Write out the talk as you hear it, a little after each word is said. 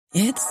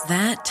It's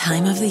that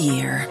time of the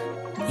year.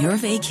 Your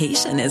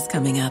vacation is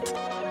coming up.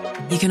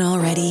 You can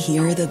already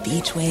hear the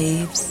beach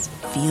waves,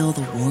 feel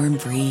the warm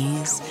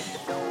breeze,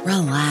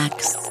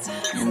 relax,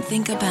 and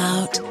think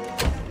about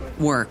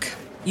work.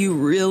 You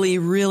really,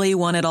 really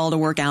want it all to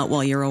work out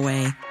while you're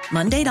away.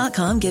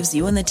 Monday.com gives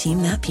you and the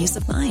team that peace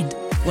of mind.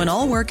 When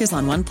all work is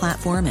on one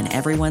platform and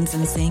everyone's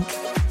in sync,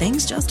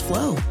 things just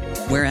flow.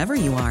 Wherever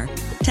you are,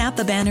 tap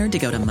the banner to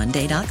go to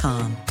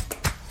Monday.com.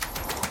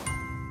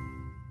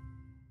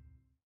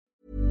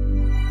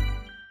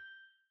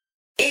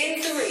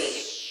 In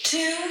 3,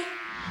 2,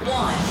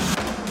 1.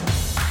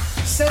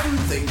 7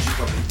 things you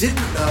probably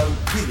didn't know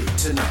you need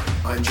to know.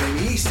 I'm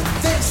Jamie East,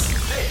 and this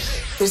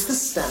is the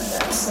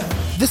Standout 7.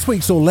 This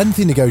week saw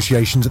lengthy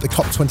negotiations at the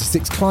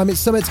COP26 climate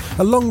summit,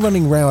 a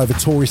long-running row over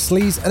Tory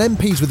Sleaze, and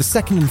MPs with the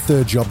second and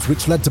third jobs,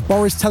 which led to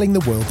Boris telling the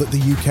world that the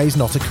UK is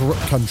not a corrupt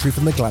country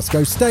from the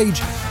Glasgow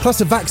stage,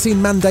 plus a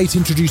vaccine mandate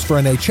introduced for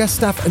NHS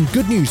staff, and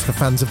good news for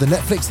fans of the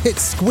Netflix hit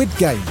Squid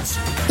Games.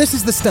 This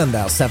is the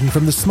Standout 7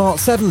 from the Smart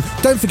 7.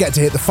 Don't forget to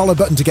hit the follow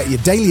button to get your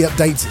daily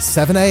updates at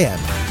 7 a.m.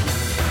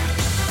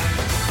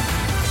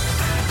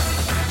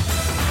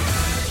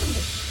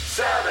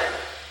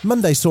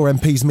 Monday saw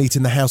MPs meet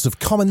in the House of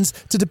Commons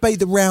to debate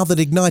the row that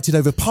ignited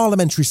over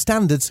parliamentary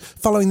standards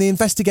following the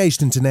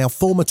investigation into now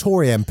former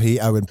Tory MP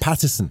Owen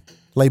Paterson.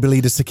 Labour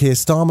leader Sir Keir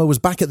Starmer was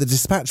back at the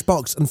dispatch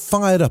box and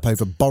fired up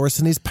over Boris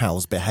and his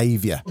pals'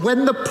 behaviour.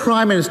 When the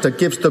Prime Minister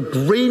gives the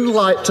green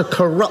light to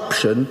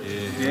corruption,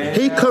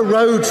 he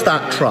corrodes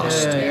that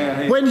trust.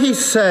 When he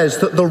says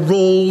that the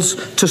rules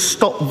to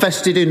stop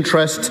vested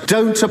interest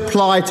don't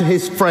apply to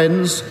his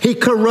friends, he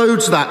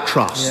corrodes that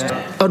trust.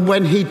 And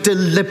when he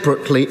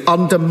deliberately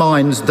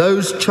undermines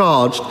those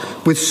charged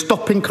with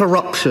stopping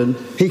corruption,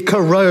 he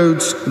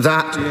corrodes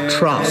that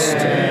trust.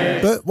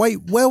 But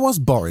wait, where was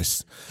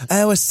Boris?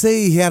 Oh, I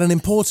see, he had an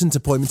important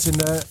appointment in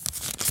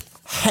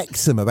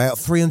Hexham, about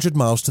 300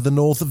 miles to the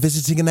north,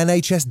 visiting an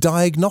NHS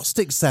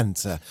diagnostic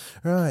centre.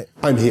 Right.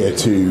 I'm here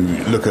to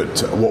look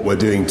at what we're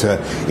doing to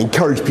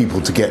encourage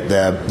people to get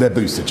their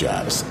booster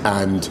jabs,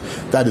 and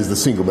that is the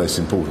single most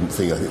important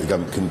thing I think the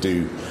government can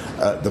do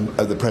at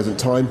the present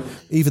time.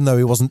 Even though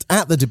he wasn't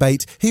at the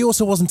debate, he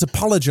also wasn't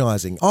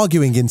apologising,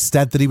 arguing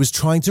instead that he was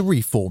trying to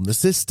reform the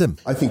system.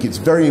 I think it's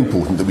very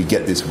important that we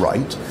get this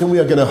right, and we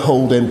are going to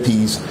hold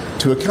MPs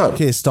to account.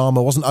 Keir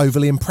Starmer wasn't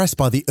overly impressed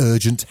by the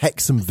urgent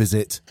Hexham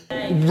visit.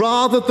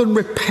 Rather than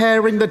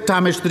repairing the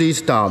damage that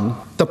he's done,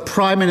 the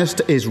Prime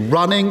Minister is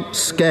running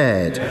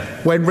scared.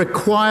 When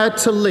required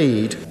to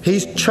lead,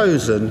 he's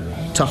chosen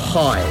to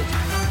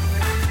hide.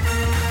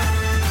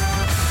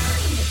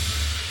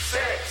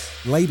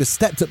 Labour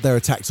stepped up their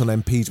attacks on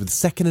MPs with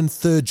second and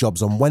third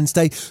jobs on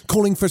Wednesday,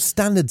 calling for a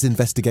standards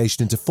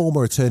investigation into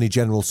former Attorney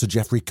General Sir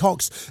Geoffrey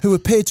Cox, who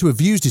appeared to have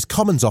used his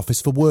Commons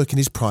office for work in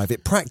his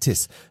private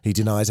practice. He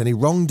denies any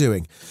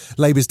wrongdoing.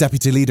 Labour's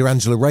Deputy Leader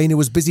Angela Rayner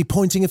was busy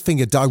pointing a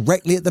finger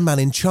directly at the man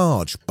in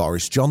charge,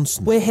 Boris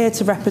Johnson. We're here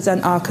to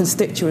represent our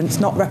constituents,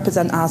 not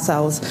represent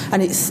ourselves,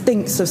 and it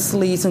stinks of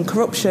sleaze and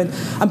corruption.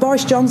 And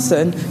Boris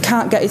Johnson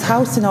can't get his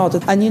house in order.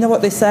 And you know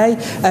what they say?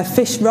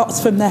 Fish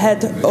rots from their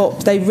head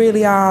up. They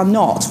really are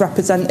not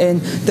representing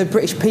the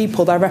British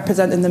people, they're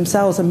representing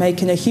themselves and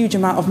making a huge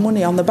amount of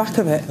money on the back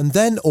of it. And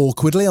then,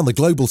 awkwardly, on the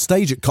global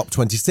stage at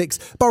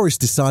COP26, Boris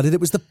decided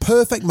it was the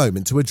perfect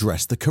moment to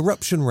address the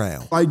corruption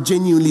row. I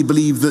genuinely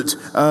believe that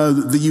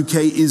the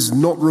UK is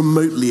not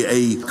remotely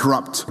a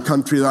corrupt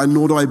country,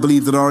 nor do I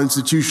believe that our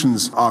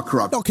institutions are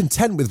corrupt. Not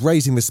content with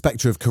raising the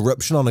spectre of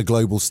corruption on a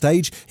global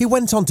stage, he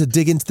went on to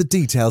dig into the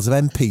details of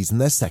MPs and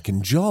their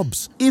second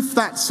jobs. If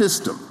that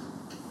system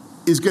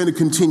is going to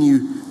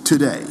continue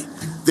today,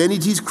 then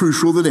it is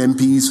crucial that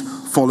MPs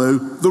follow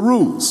the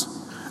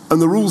rules. And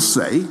the rules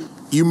say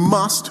you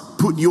must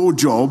put your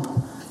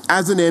job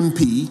as an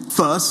MP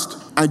first,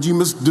 and you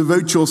must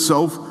devote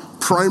yourself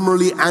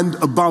primarily and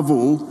above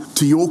all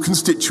to your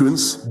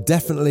constituents.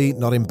 Definitely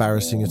not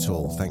embarrassing at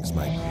all. Thanks,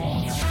 mate.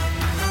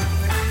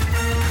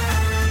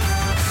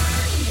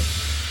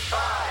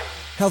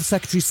 Health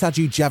Secretary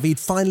Sajid Javid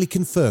finally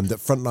confirmed that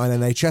frontline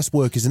NHS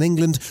workers in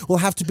England will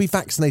have to be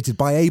vaccinated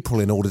by April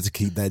in order to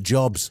keep their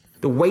jobs.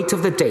 The weight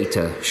of the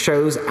data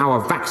shows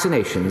our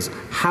vaccinations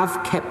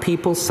have kept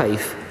people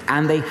safe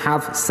and they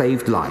have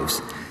saved lives.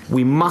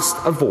 We must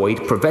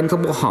avoid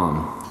preventable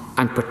harm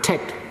and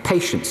protect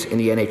patients in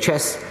the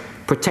NHS,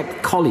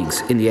 protect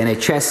colleagues in the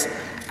NHS,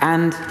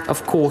 and,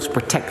 of course,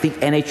 protect the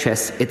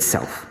NHS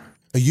itself.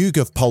 A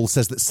YouGov poll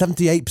says that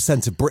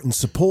 78% of Britons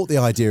support the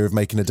idea of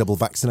making a double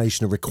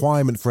vaccination a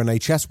requirement for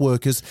NHS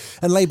workers,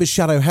 and Labour's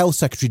Shadow Health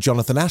Secretary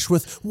Jonathan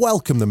Ashworth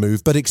welcomed the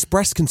move but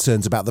expressed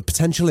concerns about the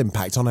potential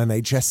impact on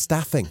NHS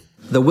staffing.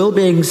 There will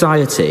be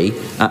anxiety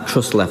at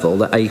trust level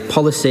that a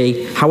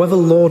policy, however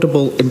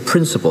laudable in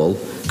principle,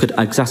 could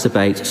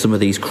exacerbate some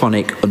of these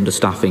chronic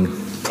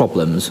understaffing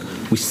problems.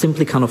 We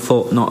simply cannot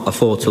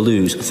afford to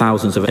lose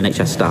thousands of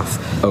NHS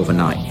staff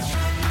overnight.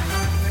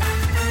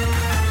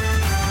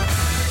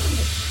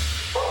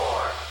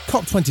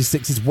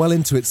 COP26 is well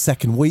into its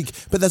second week,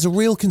 but there's a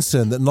real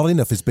concern that not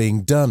enough is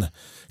being done.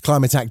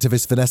 Climate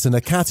activist Vanessa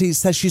Nakati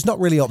says she's not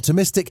really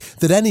optimistic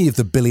that any of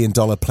the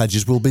billion-dollar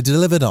pledges will be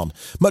delivered on,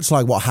 much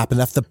like what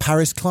happened after the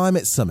Paris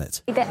Climate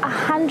Summit. The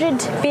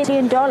 $100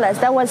 billion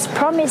that was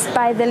promised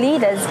by the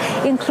leaders,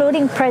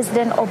 including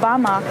President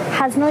Obama,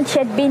 has not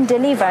yet been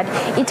delivered.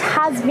 It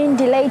has been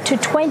delayed to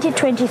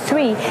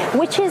 2023,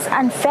 which is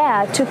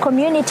unfair to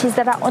communities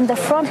that are on the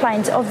front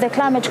lines of the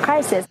climate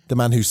crisis. The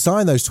man who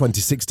signed those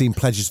 2016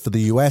 pledges for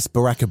the US,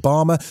 Barack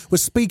Obama,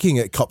 was speaking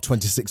at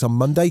COP26 on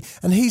Monday,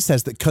 and he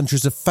says that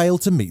countries have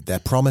failed to meet their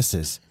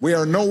promises. We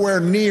are nowhere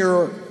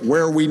near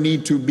where we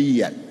need to be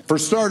yet. For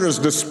starters,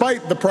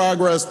 despite the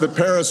progress that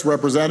Paris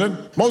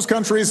represented, most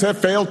countries have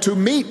failed to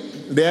meet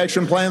the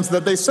action plans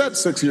that they set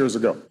 6 years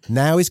ago.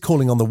 Now he's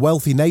calling on the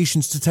wealthy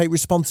nations to take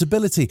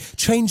responsibility,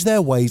 change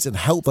their ways and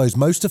help those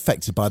most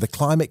affected by the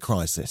climate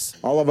crisis.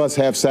 All of us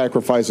have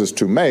sacrifices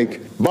to make,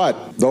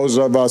 but those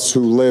of us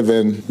who live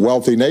in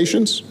wealthy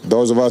nations,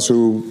 those of us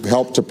who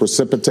help to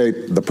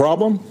precipitate the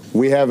problem,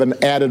 we have an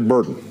added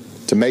burden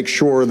to make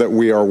sure that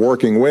we are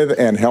working with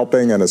and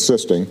helping and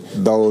assisting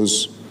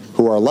those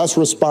who are less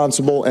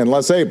responsible and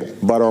less able,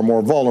 but are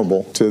more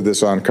vulnerable to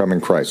this oncoming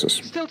crisis.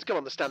 Still to come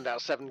on the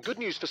Standout 7, good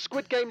news for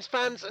Squid Games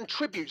fans and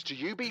tributes to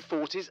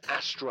UB40's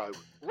Astro.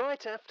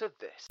 Right after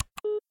this.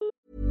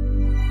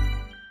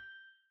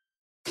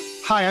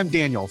 Hi, I'm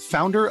Daniel,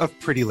 founder of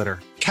Pretty Litter.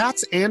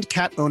 Cats and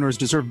cat owners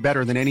deserve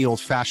better than any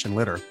old-fashioned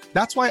litter.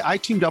 That's why I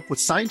teamed up with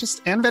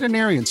scientists and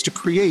veterinarians to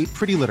create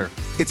Pretty Litter.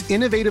 Its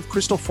innovative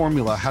crystal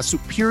formula has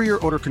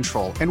superior odor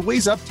control and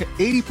weighs up to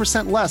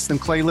 80% less than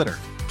clay litter.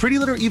 Pretty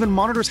Litter even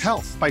monitors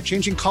health by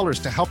changing colors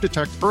to help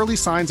detect early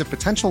signs of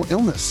potential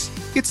illness.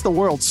 It's the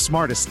world's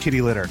smartest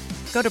kitty litter.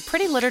 Go to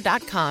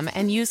prettylitter.com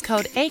and use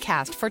code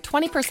ACAST for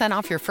 20%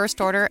 off your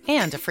first order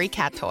and a free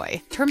cat toy.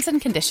 Terms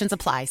and conditions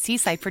apply. See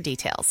site for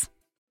details.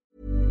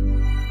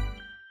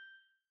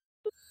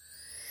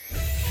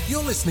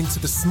 You're listening to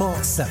the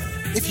Smart 7.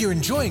 If you're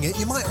enjoying it,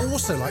 you might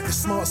also like the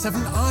Smart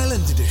 7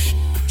 Ireland edition.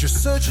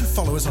 Just search and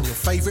follow us on your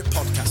favourite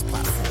podcast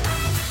platform.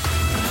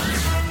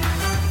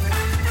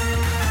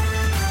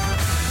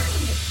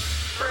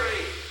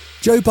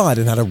 Joe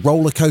Biden had a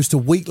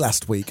rollercoaster week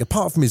last week.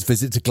 Apart from his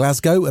visit to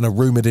Glasgow and a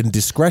rumoured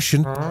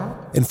indiscretion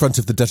in front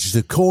of the Duchess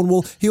of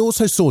Cornwall, he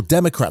also saw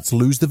Democrats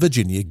lose the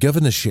Virginia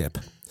governorship.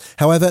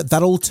 However,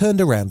 that all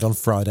turned around on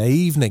Friday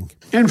evening.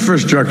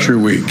 Infrastructure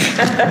Week.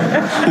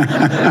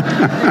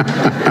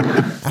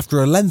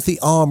 After a lengthy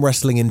arm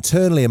wrestling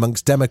internally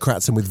amongst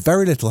Democrats and with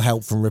very little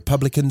help from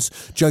Republicans,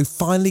 Joe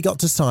finally got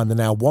to sign the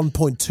now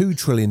 $1.2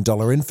 trillion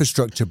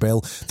infrastructure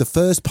bill, the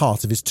first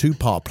part of his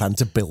two-part plan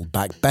to build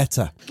back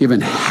better.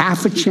 Given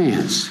half a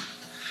chance,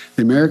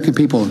 the American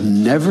people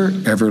never,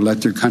 ever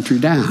let their country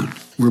down.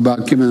 We're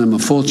about giving them a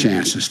full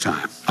chance this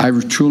time. I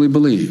truly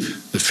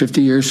believe that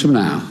 50 years from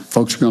now,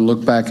 folks are going to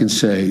look back and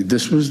say,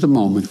 this was the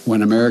moment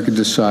when America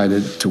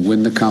decided to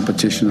win the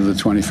competition of the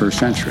 21st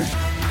century.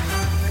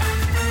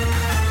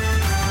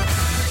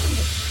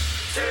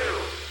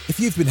 If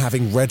you've been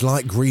having red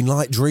light, green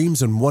light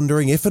dreams and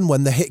wondering if and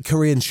when the hit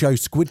Korean show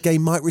Squid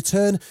Game might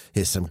return,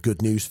 here's some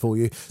good news for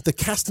you. The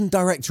cast and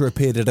director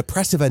appeared at a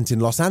press event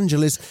in Los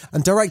Angeles,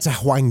 and director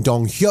Hwang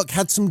Dong-hyuk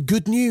had some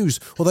good news.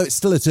 Although it's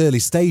still at early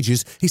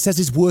stages, he says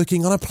he's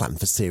working on a plan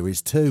for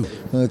Series 2.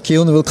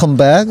 Kyun will come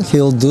back,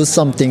 he'll do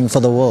something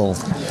for the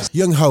world.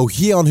 Young-ho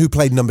Hyeon, who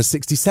played number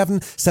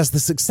 67, says the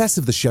success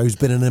of the show's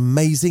been an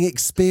amazing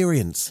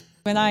experience.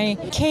 When I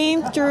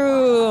came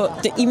through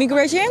the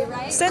immigration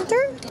center,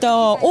 the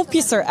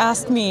officer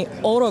asked me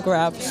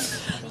autograph.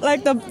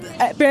 Like the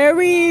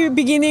very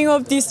beginning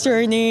of this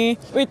journey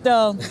with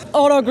the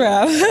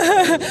autograph.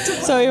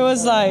 So it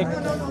was like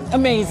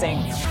amazing.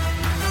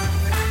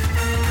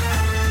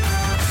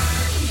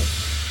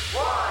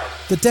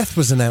 The death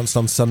was announced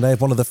on Sunday of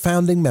one of the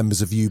founding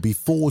members of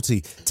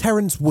UB40,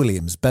 Terence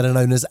Williams, better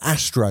known as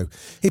Astro.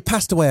 He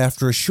passed away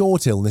after a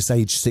short illness,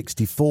 aged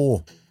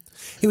 64.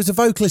 He was a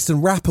vocalist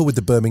and rapper with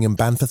the Birmingham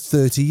band for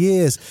 30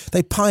 years.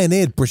 They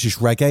pioneered British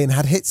reggae and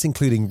had hits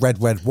including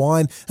Red Red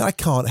Wine and I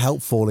Can't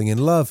Help Falling in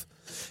Love.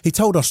 He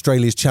told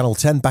Australia's Channel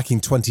 10 back in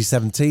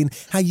 2017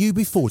 how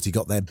UB40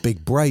 got their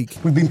big break.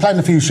 We've been playing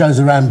a few shows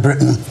around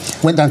Britain.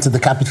 Went down to the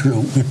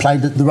capital. We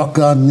played at the Rock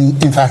Garden,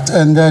 in fact,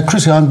 and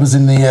Chrissy Hine was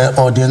in the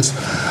audience.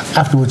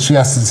 Afterwards, she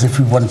asked us if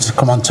we wanted to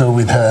come on tour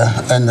with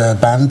her and the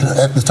band.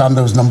 At the time,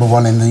 there was number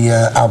one in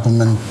the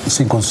album and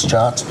singles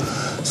charts.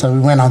 So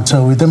we went on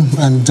tour with them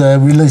and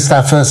released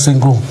our first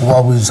single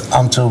while we was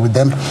on tour with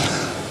them.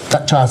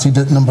 That charted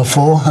at number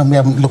 4 and we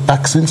haven't looked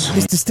back since.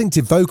 His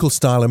distinctive vocal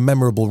style and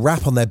memorable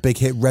rap on their big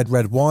hit Red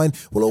Red Wine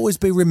will always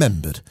be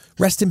remembered.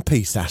 Rest in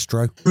peace,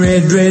 Astro.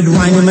 Red, red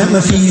wine, you make me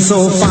feel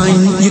so fine.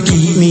 You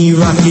keep me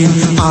rocking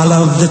all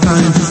of the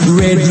time.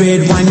 Red,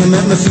 red wine, you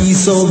make me feel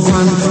so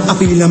grand. I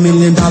feel $1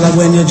 million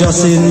when you're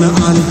just in my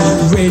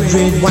hand. Red,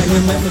 red wine, you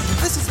make me...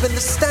 This has been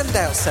the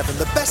Standout 7,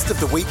 the best of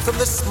the week from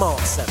the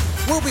Smart 7.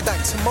 We'll be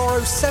back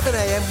tomorrow, 7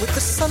 a.m. with the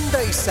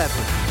Sunday 7.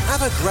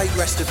 Have a great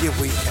rest of your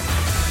weekend.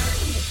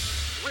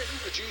 Written,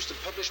 produced and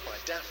published by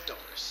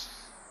Boris.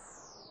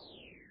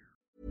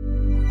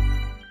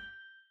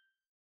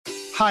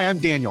 Hi, I'm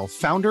Daniel,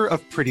 founder of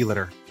Pretty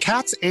Litter.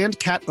 Cats and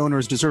cat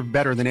owners deserve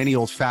better than any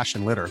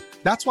old-fashioned litter.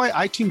 That's why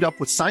I teamed up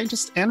with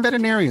scientists and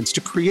veterinarians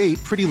to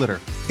create Pretty Litter.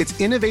 Its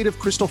innovative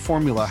crystal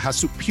formula has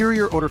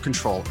superior odor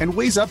control and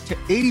weighs up to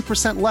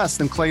 80% less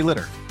than clay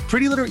litter.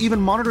 Pretty Litter even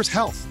monitors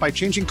health by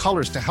changing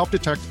colors to help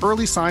detect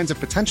early signs of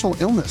potential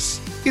illness.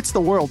 It's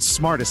the world's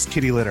smartest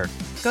kitty litter.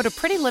 Go to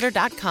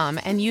prettylitter.com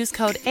and use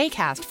code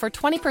ACAST for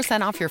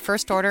 20% off your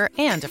first order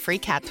and a free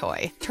cat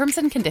toy. Terms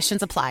and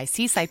conditions apply.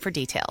 See site for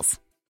details.